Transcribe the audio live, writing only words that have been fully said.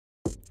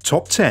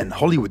Top 10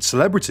 Hollywood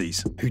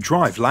celebrities who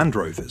drive Land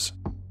Rovers.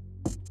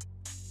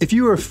 If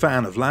you are a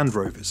fan of Land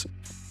Rovers,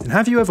 then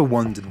have you ever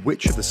wondered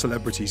which of the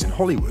celebrities in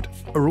Hollywood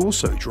are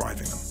also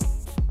driving them?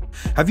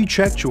 Have you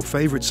checked your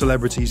favourite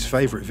celebrity's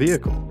favourite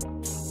vehicle?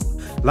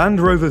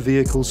 Land Rover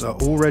vehicles are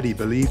already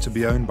believed to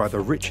be owned by the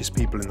richest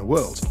people in the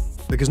world,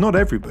 because not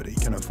everybody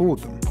can afford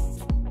them.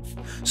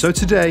 So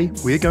today,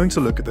 we are going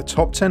to look at the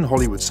top 10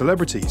 Hollywood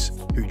celebrities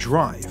who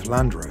drive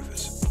Land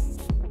Rovers.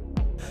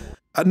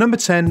 At number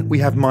 10, we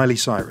have Miley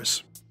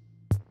Cyrus.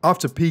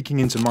 After peeking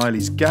into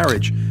Miley's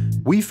garage,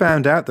 we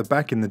found out that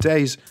back in the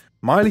days,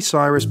 Miley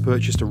Cyrus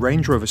purchased a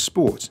Range Rover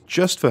Sport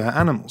just for her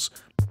animals,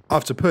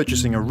 after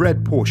purchasing a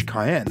red Porsche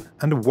Cayenne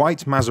and a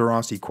white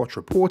Maserati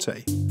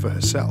Quattroporte for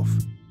herself.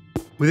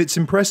 With its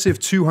impressive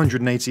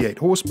 288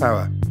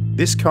 horsepower,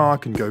 this car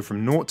can go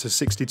from 0 to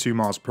 62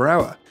 miles per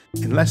hour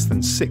in less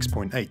than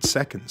 6.8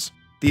 seconds.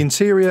 The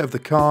interior of the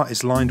car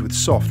is lined with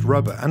soft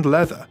rubber and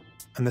leather,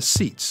 and the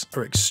seats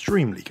are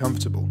extremely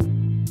comfortable.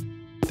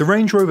 The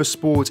Range Rover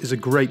Sport is a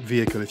great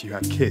vehicle if you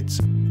have kids,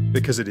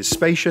 because it is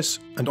spacious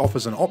and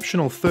offers an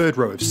optional third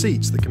row of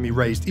seats that can be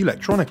raised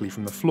electronically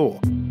from the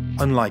floor,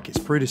 unlike its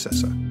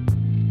predecessor.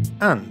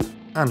 And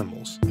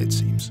animals, it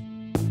seems.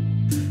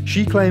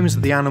 She claims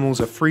that the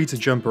animals are free to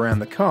jump around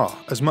the car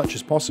as much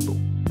as possible.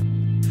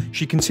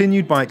 She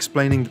continued by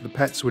explaining that the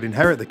pets would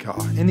inherit the car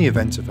in the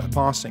event of her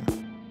passing.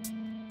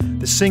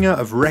 The singer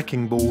of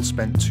Wrecking Ball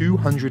spent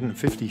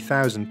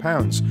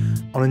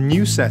 £250,000 on a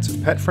new set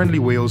of pet-friendly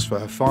wheels for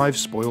her 5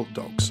 spoilt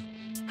dogs: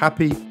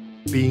 Happy,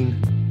 Bean,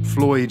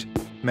 Floyd,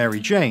 Mary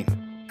Jane,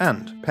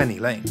 and Penny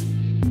Lane.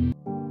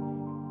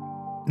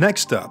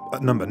 Next up,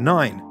 at number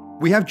 9,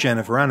 we have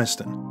Jennifer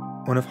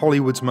Aniston, one of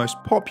Hollywood's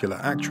most popular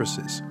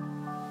actresses.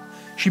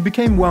 She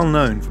became well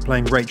known for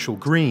playing Rachel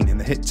Green in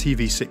the hit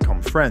TV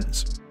sitcom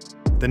Friends.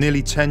 The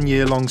nearly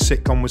 10-year-long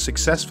sitcom was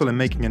successful in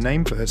making a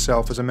name for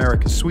herself as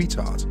America's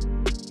sweetheart.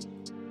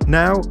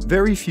 Now,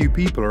 very few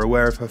people are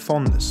aware of her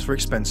fondness for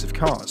expensive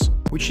cars,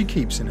 which she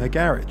keeps in her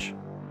garage.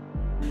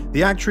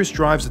 The actress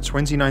drives a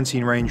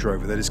 2019 Range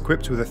Rover that is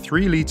equipped with a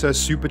 3-litre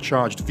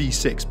supercharged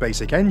V6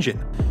 basic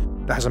engine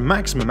that has a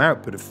maximum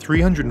output of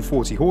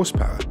 340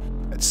 horsepower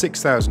at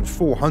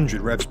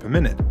 6,400 revs per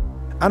minute,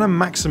 and a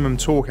maximum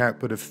torque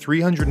output of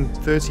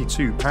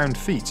 332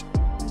 pound-feet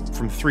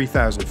from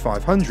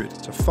 3,500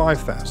 to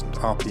 5,000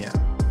 RPM.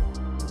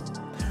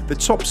 The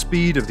top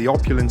speed of the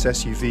opulent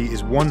SUV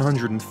is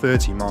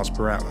 130 miles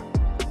per hour.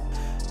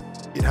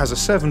 It has a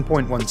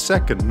 7.1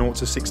 second 0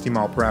 to 60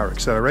 mile per hour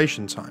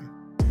acceleration time.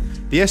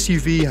 The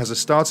SUV has a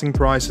starting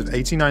price of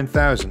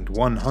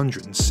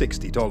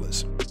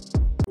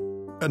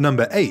 $89,160. At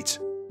number 8,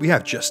 we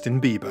have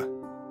Justin Bieber.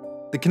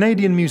 The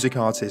Canadian music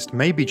artist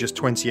may be just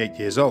 28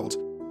 years old,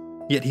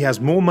 yet he has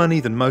more money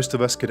than most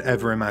of us could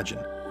ever imagine.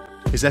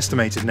 His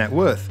estimated net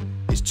worth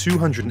is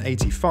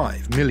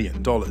 $285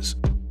 million.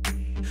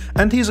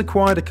 And he has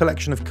acquired a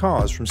collection of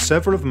cars from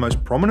several of the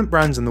most prominent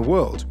brands in the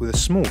world with a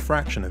small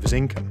fraction of his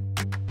income.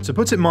 To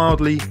put it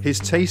mildly, his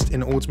taste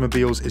in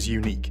automobiles is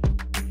unique,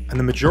 and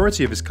the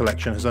majority of his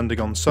collection has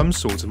undergone some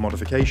sort of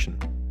modification.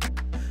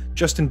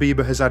 Justin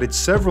Bieber has added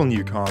several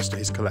new cars to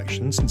his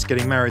collection since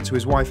getting married to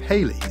his wife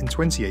Hailey in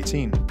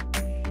 2018.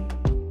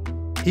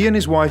 He and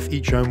his wife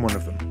each own one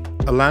of them,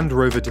 a Land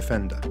Rover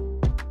Defender.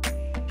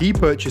 He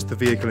purchased the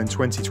vehicle in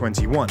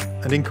 2021,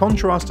 and in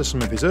contrast to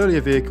some of his earlier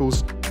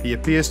vehicles, he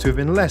appears to have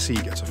been less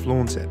eager to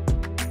flaunt it.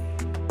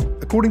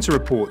 According to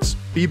reports,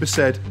 Bieber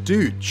said,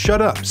 "Dude, shut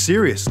up,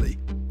 seriously,"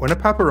 when a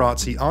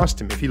paparazzi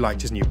asked him if he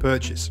liked his new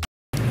purchase.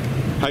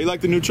 How you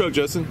like the new truck,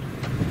 Justin?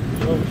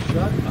 Oh,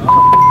 shut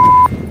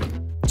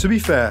up. To be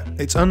fair,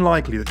 it's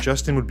unlikely that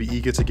Justin would be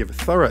eager to give a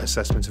thorough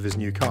assessment of his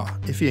new car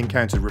if he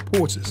encountered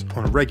reporters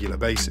on a regular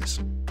basis.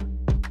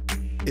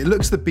 It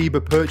looks that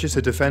Bieber purchased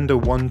a Defender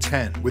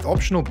 110 with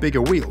optional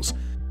bigger wheels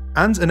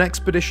and an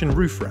Expedition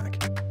roof rack.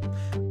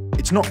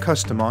 It's not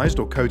customised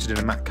or coated in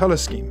a matte colour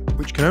scheme,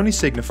 which can only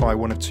signify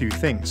one of two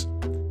things.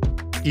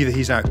 Either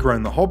he's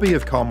outgrown the hobby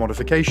of car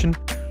modification,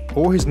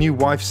 or his new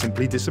wife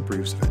simply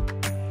disapproves of it.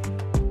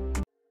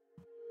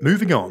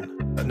 Moving on,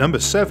 at number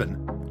 7,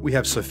 we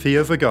have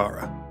Sofia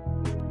Vergara.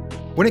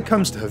 When it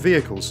comes to her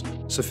vehicles,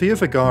 Sofia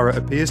Vergara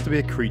appears to be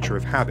a creature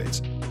of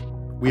habit.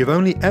 We have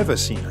only ever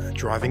seen her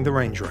driving the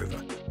Range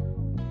Rover.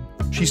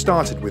 She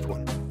started with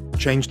one,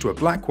 changed to a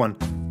black one,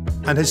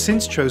 and has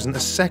since chosen a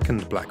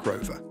second black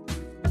Rover,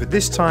 but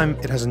this time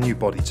it has a new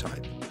body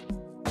type.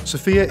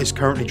 Sofia is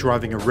currently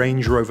driving a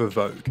Range Rover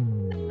Vogue.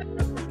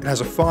 It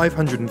has a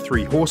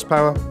 503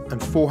 horsepower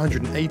and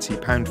 480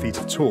 pound-feet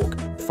of torque,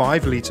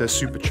 5-litre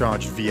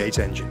supercharged V8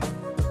 engine.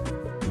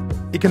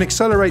 It can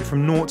accelerate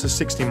from 0 to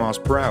 60 miles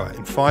per hour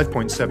in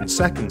 5.7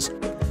 seconds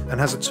and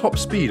has a top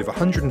speed of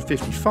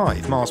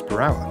 155 miles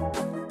per hour.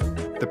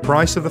 The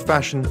price of the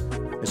fashion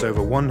is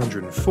over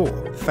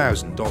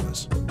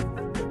 $104,000.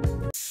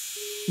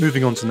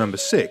 Moving on to number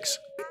 6,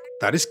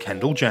 that is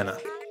Kendall Jenner.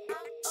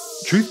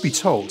 Truth be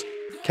told,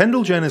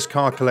 Kendall Jenner's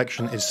car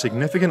collection is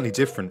significantly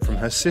different from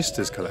her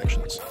sister's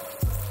collections.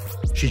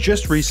 She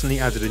just recently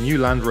added a new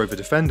Land Rover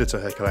Defender to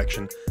her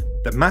collection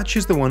that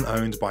matches the one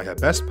owned by her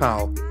best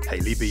pal,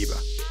 Hailey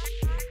Bieber.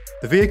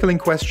 The vehicle in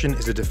question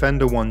is a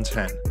Defender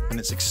 110, and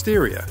its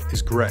exterior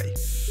is grey.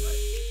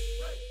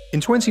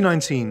 In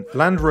 2019,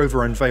 Land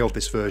Rover unveiled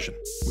this version,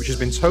 which has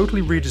been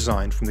totally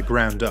redesigned from the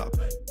ground up,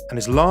 and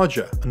is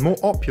larger and more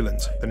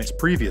opulent than its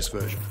previous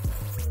version.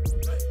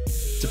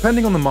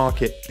 Depending on the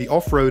market, the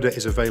off-roader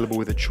is available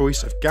with a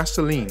choice of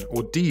gasoline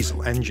or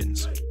diesel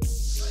engines.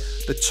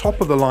 The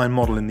top-of-the-line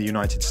model in the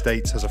United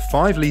States has a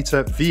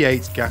 5-litre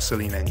V8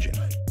 gasoline engine,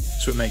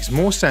 so it makes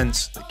more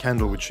sense that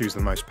Kendall would choose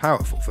the most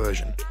powerful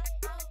version.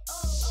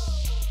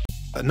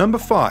 At number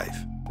 5,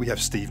 we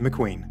have Steve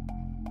McQueen.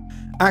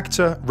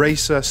 Actor,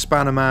 racer,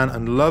 spannerman,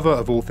 and lover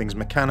of all things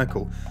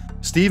mechanical,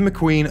 Steve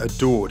McQueen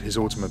adored his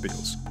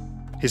automobiles.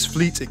 His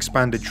fleet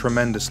expanded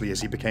tremendously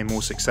as he became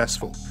more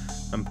successful,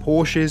 and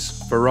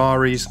Porsches,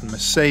 Ferraris, and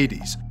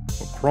Mercedes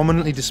were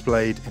prominently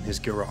displayed in his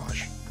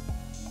garage.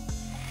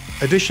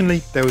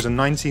 Additionally, there was a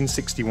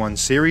 1961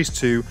 Series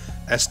 2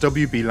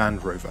 SWB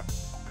Land Rover,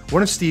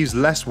 one of Steve's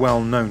less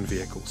well-known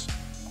vehicles.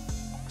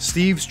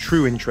 Steve's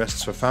true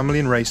interests for family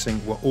and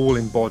racing were all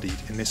embodied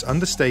in this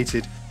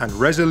understated and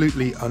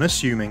resolutely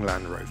unassuming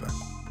Land Rover.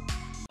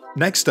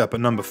 Next up at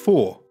number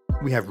 4,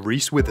 we have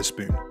Reese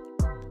Witherspoon.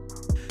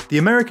 The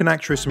American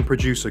actress and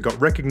producer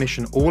got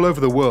recognition all over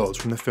the world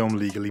from the film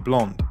Legally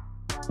Blonde.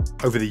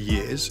 Over the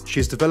years, she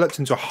has developed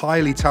into a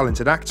highly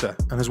talented actor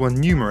and has won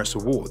numerous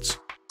awards.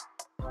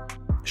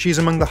 She is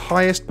among the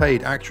highest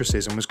paid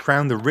actresses and was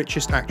crowned the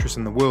richest actress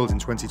in the world in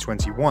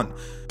 2021,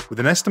 with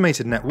an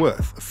estimated net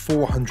worth of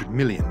 $400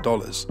 million.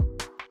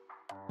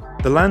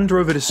 The Land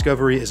Rover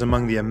Discovery is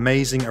among the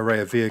amazing array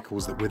of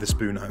vehicles that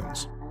Witherspoon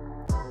owns.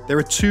 There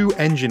are 2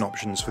 engine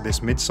options for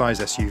this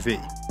mid-size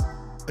SUV.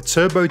 A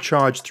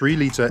turbocharged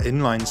 3-litre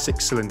inline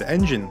 6-cylinder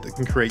engine that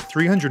can create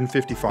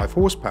 355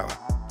 horsepower,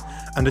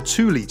 and a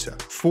 2-litre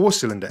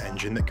 4-cylinder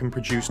engine that can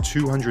produce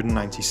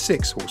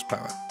 296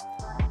 horsepower.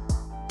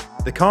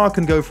 The car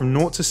can go from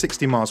 0 to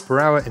 60 miles per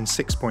hour in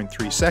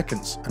 6.3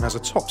 seconds and has a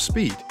top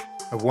speed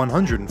of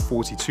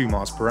 142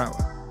 miles per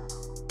hour.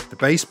 The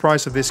base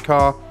price of this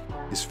car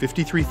is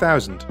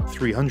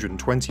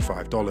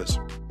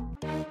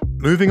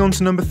 $53,325. Moving on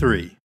to number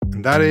 3,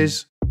 and that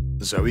is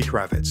Zoe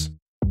Kravitz.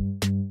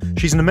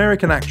 She's an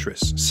American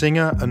actress,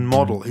 singer, and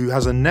model who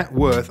has a net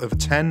worth of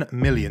 $10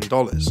 million.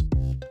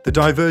 The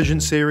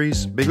Divergent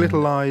series, Big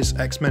Little Lies,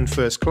 X-Men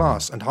First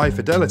Class, and High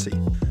Fidelity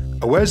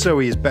are where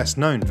Zoe is best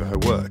known for her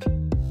work.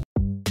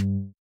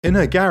 In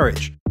her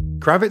garage,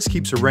 Kravitz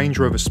keeps a Range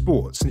Rover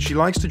Sport since she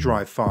likes to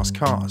drive fast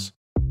cars.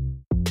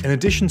 In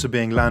addition to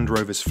being Land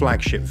Rover's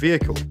flagship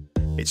vehicle,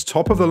 its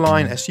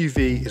top-of-the-line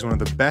SUV is one of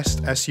the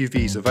best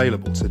SUVs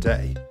available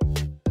today.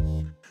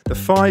 The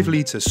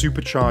 5-litre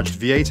supercharged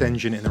V8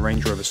 engine in the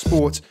Range Rover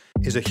Sport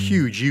is a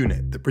huge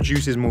unit that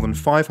produces more than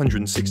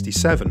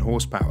 567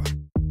 horsepower.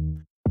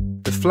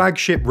 The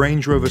flagship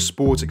Range Rover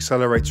Sport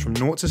accelerates from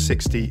 0 to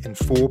 60 in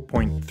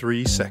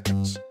 4.3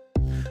 seconds.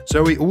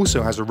 Zoe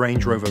also has a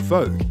Range Rover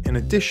Vogue in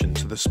addition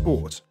to the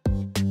Sport.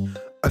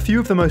 A few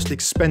of the most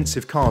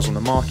expensive cars on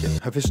the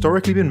market have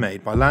historically been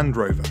made by Land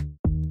Rover.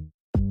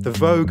 The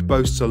Vogue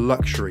boasts a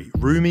luxury,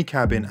 roomy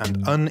cabin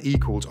and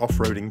unequaled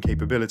off-roading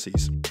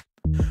capabilities.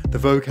 The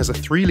Vogue has a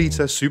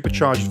 3-litre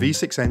supercharged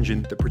V6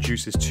 engine that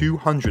produces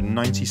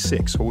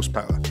 296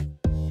 horsepower.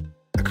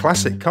 A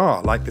classic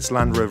car like this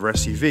Land Rover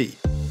SUV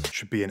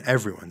should be in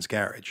everyone's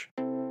garage.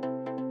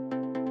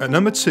 At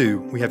number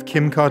 2, we have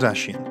Kim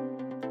Kardashian,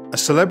 a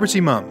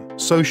celebrity mum,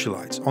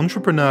 socialite,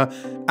 entrepreneur,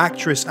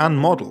 actress and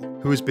model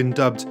who has been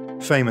dubbed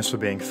famous for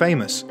being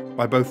famous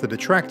by both the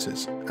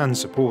detractors and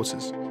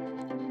supporters.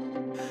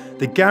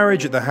 The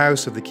garage at the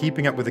house of the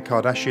Keeping Up with the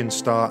Kardashians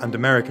star and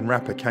American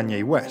rapper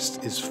Kanye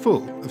West is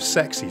full of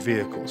sexy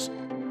vehicles.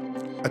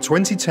 A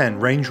 2010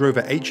 Range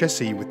Rover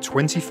HSE with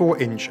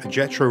 24-inch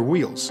Jetro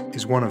wheels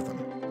is one of them.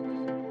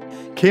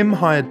 Kim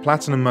hired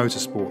Platinum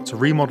Motorsport to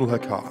remodel her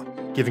car,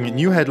 giving it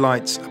new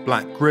headlights, a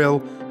black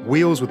grille,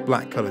 wheels with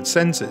black-coloured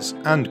sensors,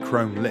 and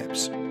chrome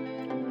lips.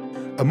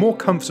 A more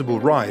comfortable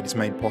ride is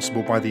made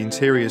possible by the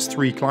interior's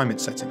 3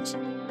 climate settings,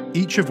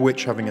 each of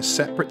which having a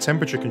separate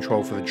temperature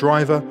control for the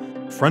driver,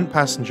 front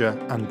passenger,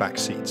 and back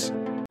seats.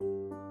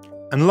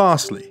 And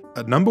lastly,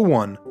 at number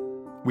 1,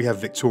 we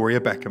have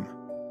Victoria Beckham.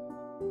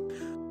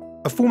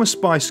 A former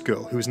Spice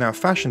Girl who is now a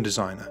fashion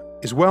designer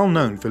is well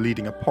known for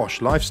leading a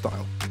posh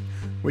lifestyle,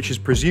 which is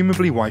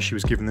presumably why she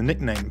was given the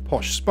nickname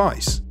Posh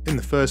Spice in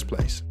the first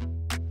place.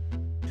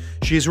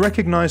 She is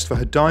recognised for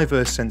her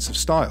diverse sense of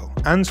style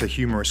and her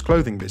humorous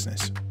clothing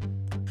business.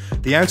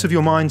 The Out of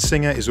Your Mind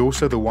singer is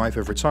also the wife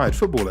of retired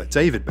footballer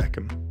David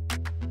Beckham.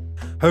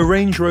 Her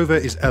Range Rover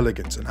is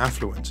elegant and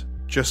affluent,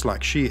 just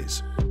like she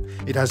is.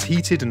 It has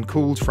heated and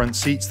cooled front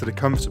seats that are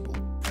comfortable,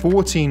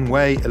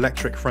 14-way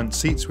electric front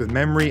seats with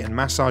memory and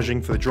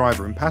massaging for the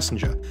driver and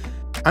passenger,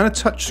 and a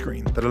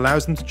touchscreen that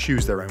allows them to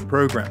choose their own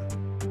program.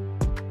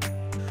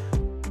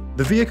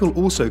 The vehicle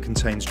also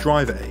contains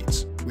driver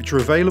aids, which are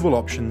available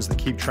options that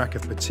keep track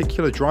of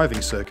particular driving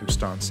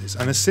circumstances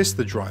and assist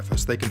the driver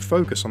so they can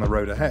focus on the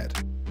road ahead.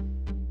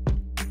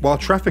 While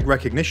traffic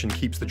recognition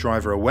keeps the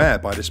driver aware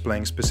by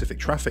displaying specific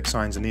traffic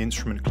signs in the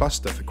instrument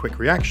cluster for quick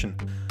reaction,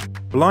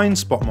 blind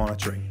spot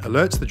monitoring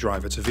alerts the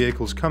driver to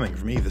vehicles coming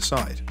from either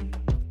side.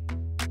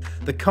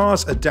 The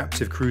car's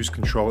adaptive cruise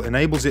control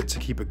enables it to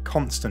keep a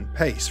constant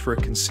pace for a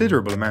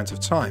considerable amount of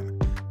time,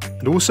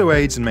 and also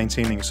aids in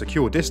maintaining a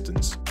secure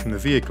distance from the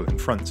vehicle in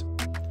front.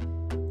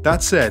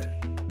 That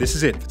said, this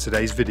is it for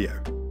today's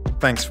video.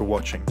 Thanks for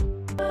watching.